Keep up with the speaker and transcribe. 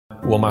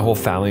Well, my whole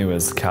family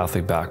was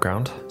Catholic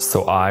background.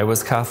 So I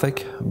was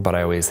Catholic, but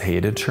I always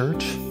hated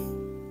church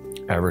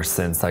ever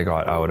since I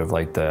got out of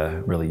like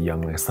the really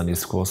young like Sunday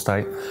school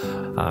type.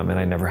 And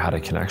I never had a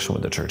connection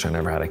with the church. I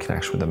never had a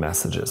connection with the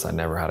messages. I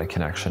never had a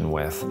connection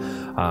with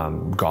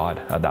God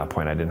at that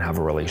point. I didn't have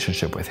a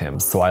relationship with him.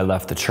 So I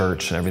left the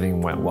church and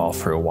everything went well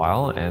for a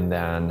while. And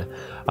then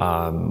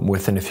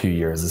within a few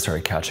years, it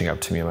started catching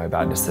up to me. My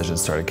bad decisions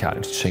started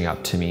catching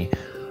up to me.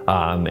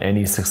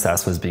 Any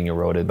success was being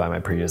eroded by my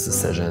previous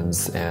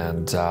decisions,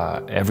 and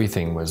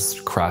everything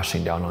was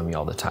crashing down on me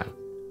all the time.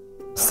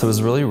 So it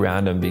was really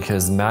random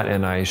because Matt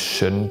and I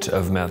shouldn't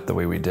have met the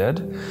way we did,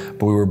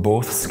 but we were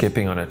both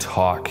skipping on a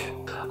talk,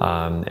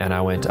 and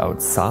I went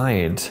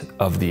outside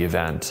of the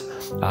event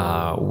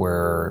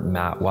where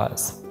Matt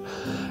was.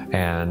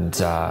 And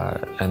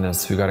then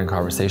so we got in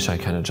conversation. I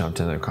kind of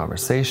jumped into the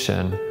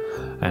conversation,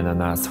 and then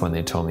that's when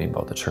they told me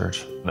about the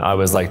church. I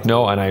was like,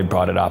 no, and I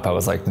brought it up. I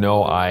was like,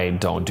 no, I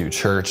don't do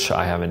church.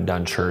 I haven't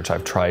done church.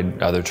 I've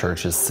tried other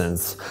churches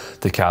since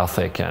the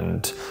Catholic,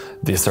 and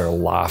they started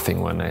laughing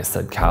when I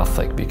said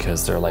Catholic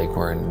because they're like,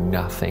 we're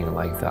nothing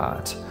like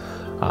that.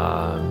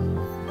 And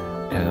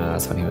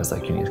that's when he was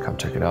like, you need to come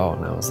check it out.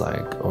 And I was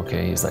like,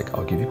 okay. He's like,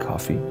 I'll give you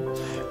coffee.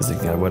 He's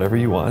like, yeah, whatever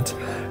you want.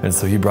 And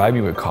so he bribed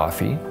me with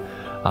coffee.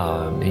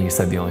 He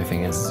said the only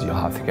thing is you'll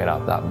have to get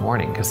up that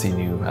morning, because he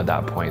knew at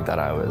that point that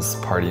I was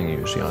partying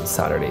usually on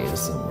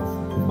Saturdays,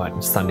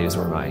 and Sundays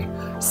were my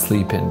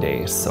sleep-in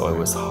days, so it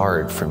was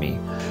hard for me.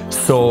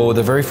 So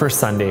the very first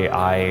Sunday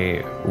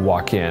I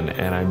walk in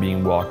and I'm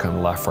being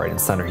welcomed left, right, and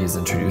center. He's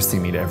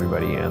introducing me to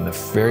everybody, and the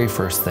very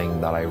first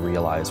thing that I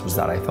realized was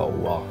that I felt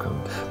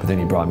welcome. But then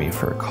he brought me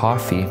for a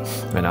coffee,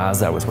 and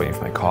as I was waiting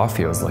for my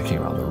coffee, I was looking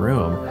around the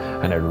room,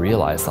 and I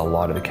realized a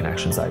lot of the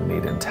connections I'd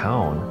made in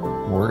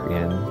town were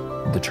in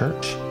the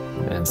church.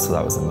 And so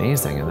that was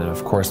amazing. And then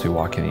of course we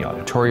walk in the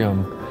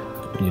auditorium,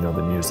 you know,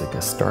 the music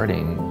is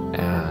starting,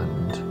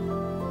 and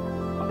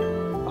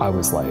I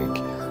was like,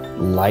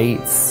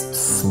 lights,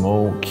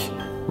 smoke,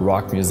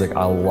 rock music.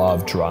 I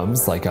love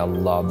drums. Like I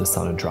love the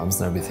sound of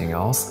drums and everything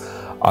else.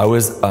 I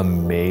was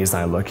amazed.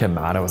 I look at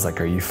Matt, I was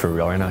like, are you for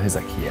real right now? He's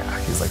like, yeah.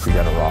 He's like, we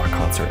got a rock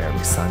concert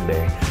every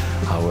Sunday.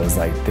 I was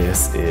like,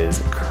 this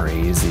is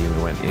crazy.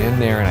 We went in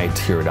there and I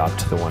teared up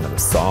to one of the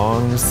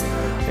songs,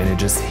 and it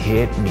just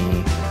hit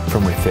me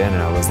from within,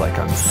 and I was like,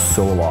 I'm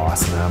so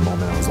lost. In that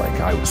moment, I was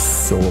like, I was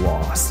so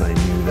lost, and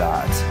I knew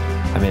that.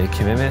 I made a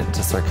commitment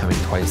to start coming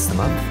twice a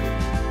month,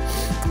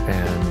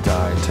 and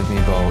it took me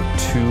about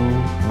 2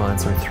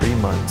 months or 3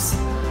 months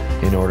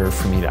in order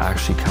for me to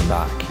actually come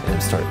back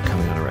and start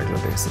coming on a regular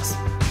basis.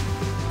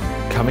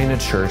 Coming to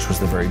church was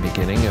the very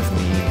beginning of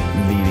me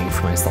leading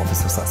for myself a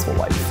successful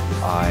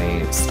life.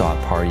 I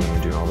stopped partying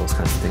and doing all those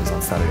kinds of things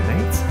on Saturday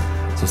nights.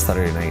 So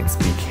Saturday nights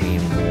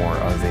became more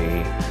of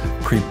a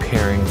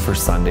preparing for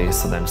Sunday,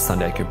 so then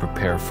Sunday I could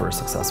prepare for a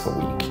successful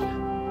week.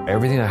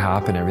 Everything that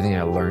happened, everything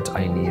I learned,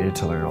 I needed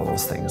to learn all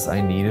those things.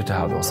 I needed to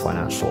have those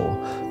financial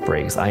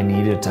breaks. I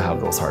needed to have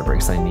those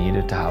heartbreaks. I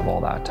needed to have all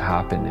that to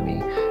happen to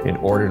me in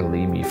order to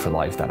lead me for the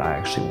life that I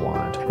actually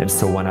want. And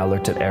so when I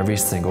looked at every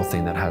single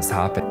thing that has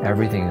happened,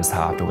 everything has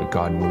happened with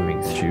God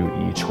moving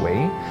through each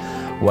way.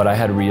 What I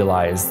had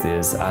realized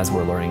is, as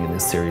we're learning in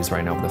this series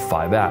right now with the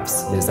 5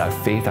 F's, is that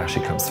faith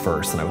actually comes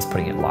first, and I was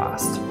putting it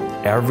last.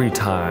 Every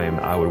time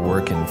I would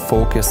work and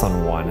focus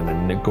on one and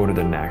then go to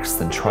the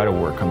next and try to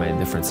work on my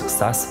different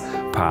success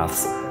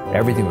paths,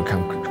 everything would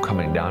come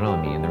coming down on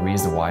me. And the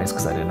reason why is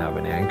because I didn't have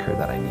an anchor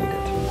that I needed.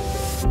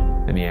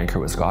 And the anchor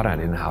was God. I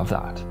didn't have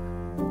that.